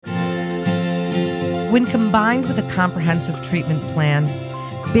When combined with a comprehensive treatment plan,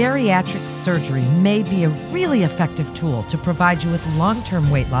 bariatric surgery may be a really effective tool to provide you with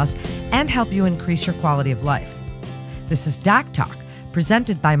long-term weight loss and help you increase your quality of life. This is Doc Talk,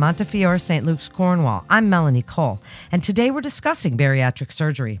 presented by Montefiore St. Luke's Cornwall. I'm Melanie Cole, and today we're discussing bariatric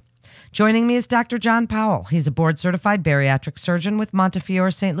surgery. Joining me is Dr. John Powell. He's a board-certified bariatric surgeon with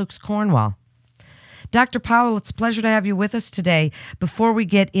Montefiore St. Luke's Cornwall. Dr. Powell, it's a pleasure to have you with us today. Before we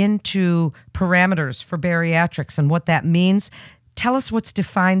get into parameters for bariatrics and what that means, tell us what's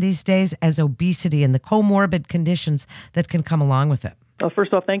defined these days as obesity and the comorbid conditions that can come along with it. Well,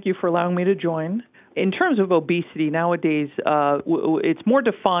 first off, thank you for allowing me to join. In terms of obesity, nowadays, it's more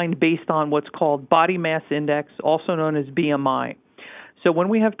defined based on what's called body mass index, also known as BMI. So when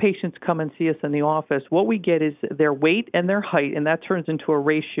we have patients come and see us in the office, what we get is their weight and their height, and that turns into a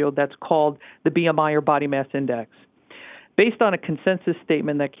ratio that's called the BMI or body mass index. Based on a consensus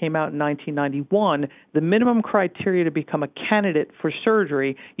statement that came out in 1991, the minimum criteria to become a candidate for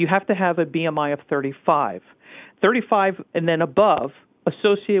surgery, you have to have a BMI of 35. 35 and then above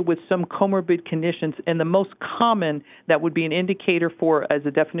associated with some comorbid conditions, and the most common that would be an indicator for, as a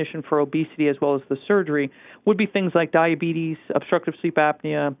definition for obesity as well as the surgery, would be things like diabetes, obstructive sleep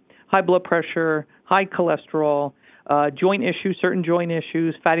apnea, high blood pressure, high cholesterol, joint issues, certain joint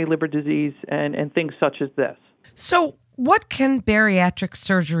issues, fatty liver disease, and things such as this. So what can bariatric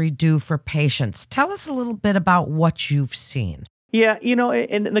surgery do for patients? Tell us a little bit about what you've seen. Yeah,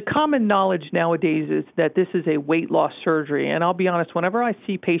 and the common knowledge nowadays is that this is a weight loss surgery. And I'll be honest, whenever I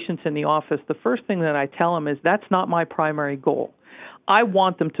see patients in the office, the first thing that I tell them is that's not my primary goal. I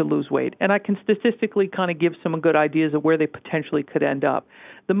want them to lose weight, and I can statistically kind of give some good ideas of where they potentially could end up.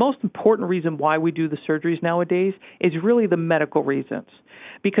 The most important reason why we do the surgeries nowadays is really the medical reasons,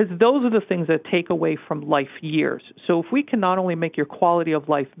 because those are the things that take away from life years. So if we can not only make your quality of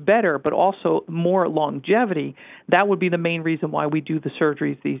life better, but also more longevity, that would be the main reason why we do the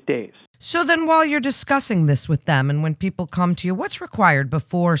surgeries these days. So then while you're discussing this with them and when people come to you, what's required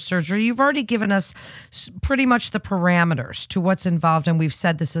before surgery? You've already given us pretty much the parameters to what's involved, and we've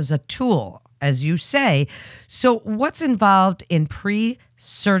said this is a tool, as you say. So what's involved in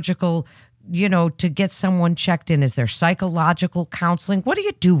pre-surgical, to get someone checked in? Is there psychological counseling? What do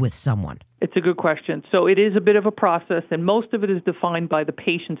you do with someone? It's a good question. So it is a bit of a process, and most of it is defined by the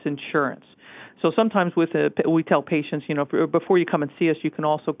patient's insurance. So sometimes we tell patients, before you come and see us, you can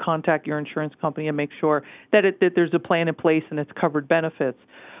also contact your insurance company and make sure that there's a plan in place and it's covered benefits.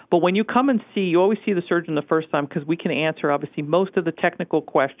 But when you come and see, you always see the surgeon the first time because we can answer, obviously, most of the technical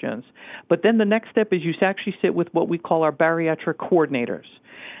questions. But then the next step is you actually sit with what we call our bariatric coordinators.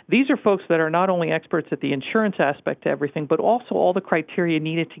 These are folks that are not only experts at the insurance aspect of everything, but also all the criteria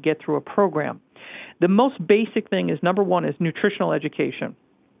needed to get through a program. The most basic thing is, number one, is nutritional education.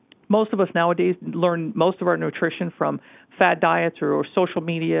 Most of us nowadays learn most of our nutrition from fad diets or social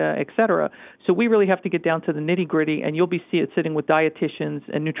media, et cetera. So we really have to get down to the nitty-gritty, and you'll be sitting with dietitians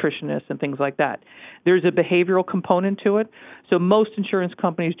and nutritionists and things like that. There's a behavioral component to it. So most insurance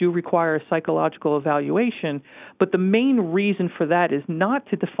companies do require a psychological evaluation, but the main reason for that is not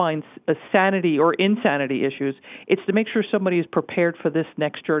to define sanity or insanity issues. It's to make sure somebody is prepared for this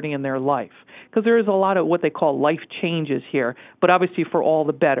next journey in their life, because there is a lot of what they call life changes here, but obviously for all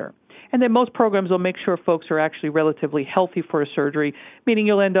the better. And then most programs will make sure folks are actually relatively healthy for a surgery, meaning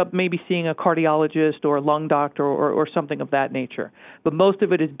you'll end up maybe seeing a cardiologist or a lung doctor or something of that nature. But most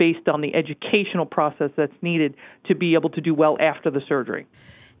of it is based on the educational process that's needed to be able to do well after the surgery.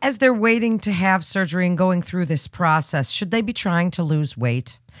 As they're waiting to have surgery and going through this process, should they be trying to lose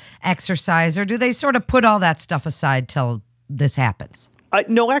weight, exercise, or do they sort of put all that stuff aside till this happens?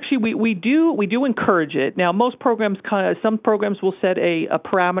 No, actually, we do encourage it. Now, most programs some programs will set a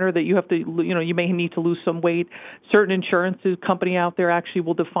parameter that you have to, you may need to lose some weight. Certain insurance company out there actually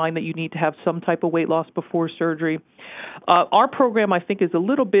will define that you need to have some type of weight loss before surgery. Our program, I think, is a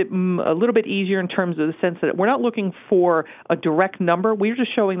little bit easier in terms of the sense that we're not looking for a direct number. We're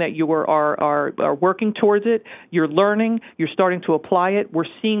just showing that you are working towards it. You're learning. You're starting to apply it. We're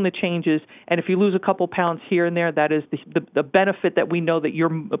seeing the changes. And if you lose a couple pounds here and there, that is the benefit that we know that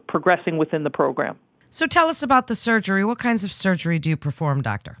you're progressing within the program. So tell us about the surgery. What kinds of surgery do you perform,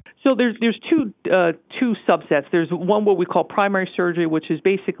 doctor? So there's two subsets. There's one what we call primary surgery, which is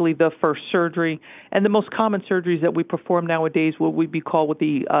basically the first surgery, and the most common surgeries that we perform nowadays what would be called with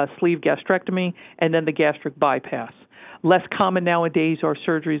the sleeve gastrectomy and then the gastric bypass. Less common nowadays are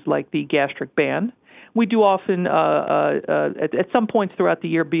surgeries like the gastric band. We do often, at some points throughout the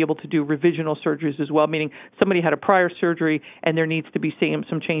year, be able to do revisional surgeries as well, meaning somebody had a prior surgery and there needs to be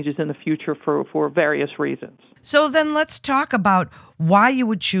some changes in the future for various reasons. So then let's talk about why you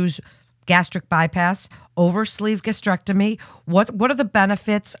would choose gastric bypass over sleeve gastrectomy? What are the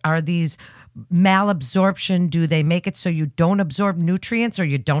benefits? Are these malabsorption? Do they make it so you don't absorb nutrients or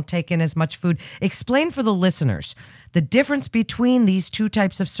you don't take in as much food? Explain for the listeners the difference between these two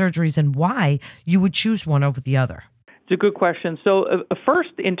types of surgeries and why you would choose one over the other. It's a good question. So first,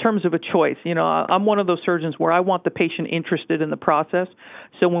 in terms of a choice, I'm one of those surgeons where I want the patient interested in the process.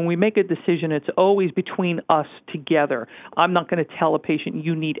 So when we make a decision, it's always between us together. I'm not going to tell a patient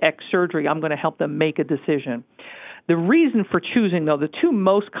you need X surgery. I'm going to help them make a decision. The reason for choosing, though, the two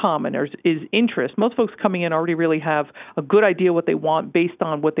most common is interest. Most folks coming in already really have a good idea what they want based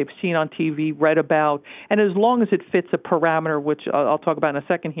on what they've seen on TV, read about, and as long as it fits a parameter, which I'll talk about in a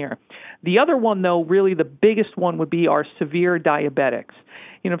second here. The other one, though, really the biggest one would be our severe diabetics.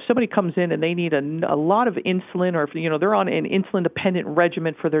 If somebody comes in and they need a lot of insulin, or if they're on an insulin-dependent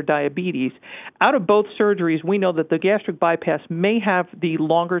regimen for their diabetes, out of both surgeries, we know that the gastric bypass may have the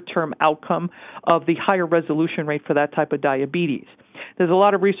longer-term outcome of the higher resolution rate for that type of diabetes. There's a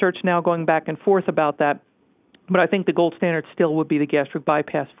lot of research now going back and forth about that, but I think the gold standard still would be the gastric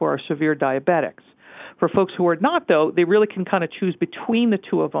bypass for our severe diabetics. For folks who are not, though, they really can kind of choose between the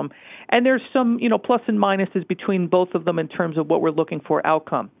two of them. And there's some, plus and minuses between both of them in terms of what we're looking for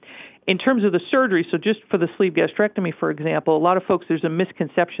outcome. In terms of the surgery, so just for the sleeve gastrectomy, for example, a lot of folks, there's a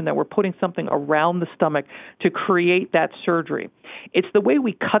misconception that we're putting something around the stomach to create that surgery. It's the way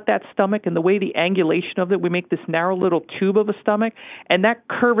we cut that stomach and the way the angulation of it, we make this narrow little tube of a stomach, and that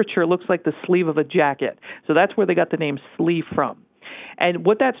curvature looks like the sleeve of a jacket. So that's where they got the name sleeve from. And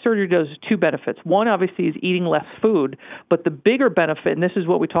what that surgery does is two benefits. One, obviously, is eating less food. But the bigger benefit, and this is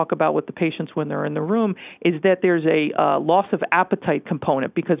what we talk about with the patients when they're in the room, is that there's a loss of appetite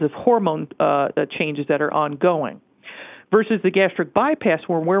component because of hormone changes that are ongoing. Versus the gastric bypass,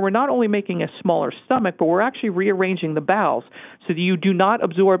 where we're not only making a smaller stomach, but we're actually rearranging the bowels so that you do not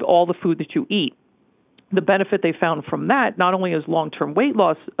absorb all the food that you eat. The benefit they found from that not only is long-term weight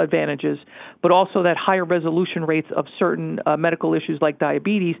loss advantages, but also that higher resolution rates of certain medical issues like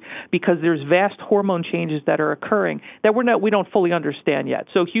diabetes, because there's vast hormone changes that are occurring that we don't fully understand yet.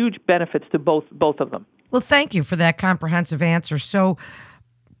 So huge benefits to both of them. Well, thank you for that comprehensive answer. So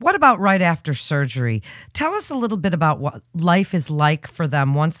what about right after surgery? Tell us a little bit about what life is like for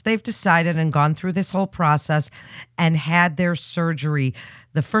them once they've decided and gone through this whole process and had their surgery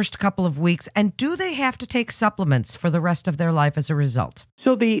the first couple of weeks. And do they have to take supplements for the rest of their life as a result?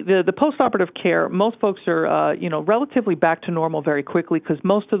 So the postoperative care, most folks are, relatively back to normal very quickly because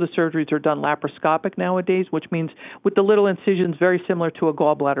most of the surgeries are done laparoscopic nowadays, which means with the little incisions very similar to a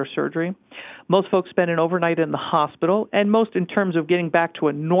gallbladder surgery. Most folks spend an overnight in the hospital, and most in terms of getting back to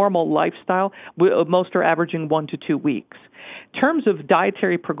a normal lifestyle, most are averaging 1 to 2 weeks. In terms of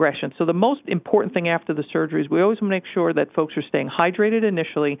dietary progression, so the most important thing after the surgery is we always make sure that folks are staying hydrated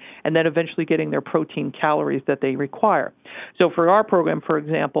initially and then eventually getting their protein calories that they require. So for our program, for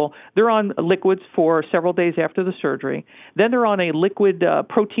example, they're on liquids for several days after the surgery. Then they're on a liquid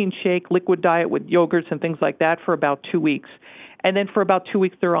protein shake, liquid diet with yogurts and things like that for about 2 weeks. And then for about 2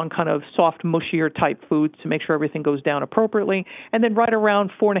 weeks, they're on kind of soft, mushier type foods to make sure everything goes down appropriately. And then right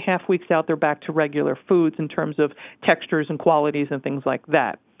around 4.5 weeks out, they're back to regular foods in terms of textures and qualities and things like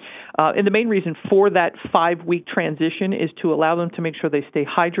that. And the main reason for that 5-week transition is to allow them to make sure they stay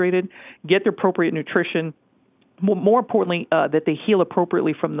hydrated, get their appropriate nutrition, more importantly, that they heal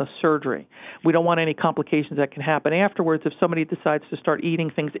appropriately from the surgery. We don't want any complications that can happen afterwards if somebody decides to start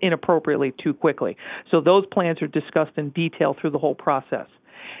eating things inappropriately too quickly. So those plans are discussed in detail through the whole process.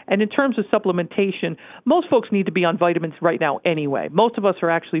 And in terms of supplementation, most folks need to be on vitamins right now anyway. Most of us are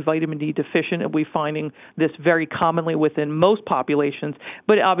actually vitamin D deficient, and we're finding this very commonly within most populations,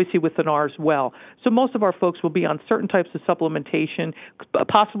 but obviously within ours as well. So most of our folks will be on certain types of supplementation,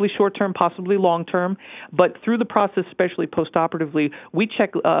 possibly short-term, possibly long-term, but through the process, especially postoperatively, we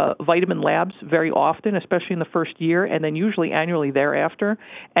check vitamin labs very often, especially in the first year, and then usually annually thereafter,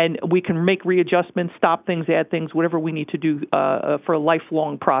 and we can make readjustments, stop things, add things, whatever we need to do for a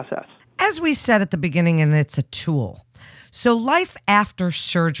lifelong process. As we said at the beginning, and it's a tool. So life after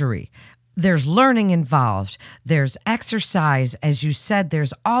surgery, there's learning involved. There's exercise. As you said,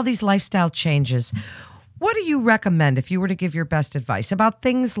 there's all these lifestyle changes. What do you recommend if you were to give your best advice about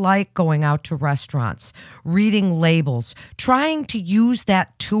things like going out to restaurants, reading labels, trying to use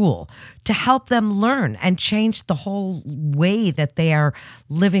that tool to help them learn and change the whole way that they are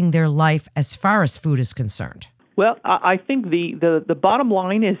living their life as far as food is concerned? Well, I think the bottom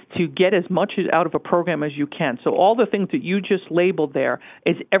line is to get as much out of a program as you can. So all the things that you just labeled there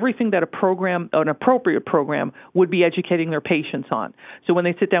is everything that an appropriate program would be educating their patients on. So when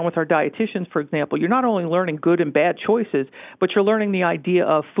they sit down with our dietitians, for example, you're not only learning good and bad choices, but you're learning the idea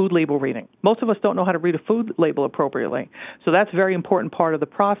of food label reading. Most of us don't know how to read a food label appropriately. So that's a very important part of the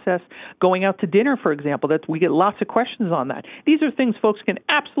process. Going out to dinner, for example, we get lots of questions on that. These are things folks can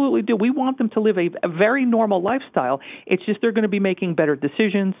absolutely do. We want them to live a very normal lifestyle. It's just they're going to be making better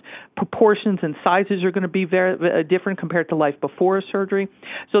decisions. Proportions and sizes are going to be very different compared to life before a surgery.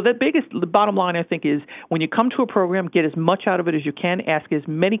 So the bottom line, I think, is when you come to a program, get as much out of it as you can, ask as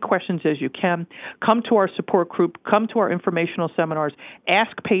many questions as you can, come to our support group, come to our informational seminars,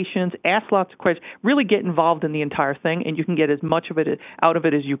 ask patients, ask lots of questions, really get involved in the entire thing, and you can get as much of it out of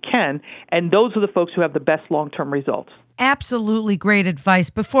it as you can. And those are the folks who have the best long-term results. Absolutely great advice.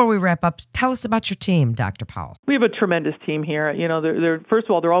 Before we wrap up, tell us about your team, Dr. Powell. We have a tremendous team here. You know, they're first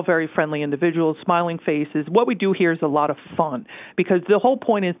of all, they're all very friendly individuals, smiling faces. What we do here is a lot of fun because the whole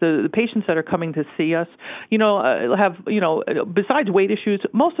point is the patients that are coming to see us, have, besides weight issues,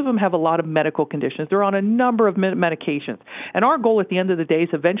 most of them have a lot of medical conditions. They're on a number of medications. And our goal at the end of the day is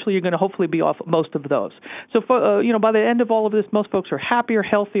eventually you're going to hopefully be off most of those. So, by the end of all of this, most folks are happier,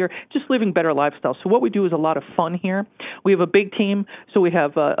 healthier, just living better lifestyles. So what we do is a lot of fun here. We have a big team, so we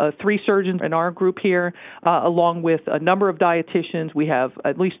have 3 surgeons in our group here, along with a number of dietitians. We have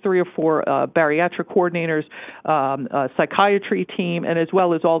at least 3 or 4 bariatric coordinators, a psychiatry team, and as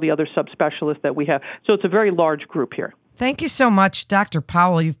well as all the other subspecialists that we have. So it's a very large group here. Thank you so much, Dr.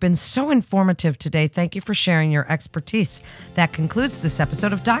 Powell. You've been so informative today. Thank you for sharing your expertise. That concludes this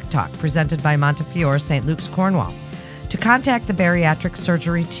episode of Doc Talk, presented by Montefiore St. Luke's, Cornwall. To contact the bariatric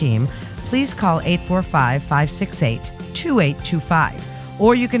surgery team, please call 845-568-2825.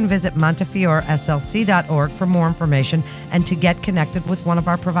 Or you can visit montefioreslc.org for more information and to get connected with one of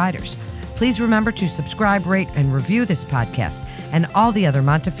our providers. Please remember to subscribe, rate, and review this podcast and all the other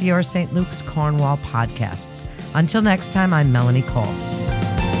Montefiore St. Luke's Cornwall podcasts. Until next time, I'm Melanie Cole.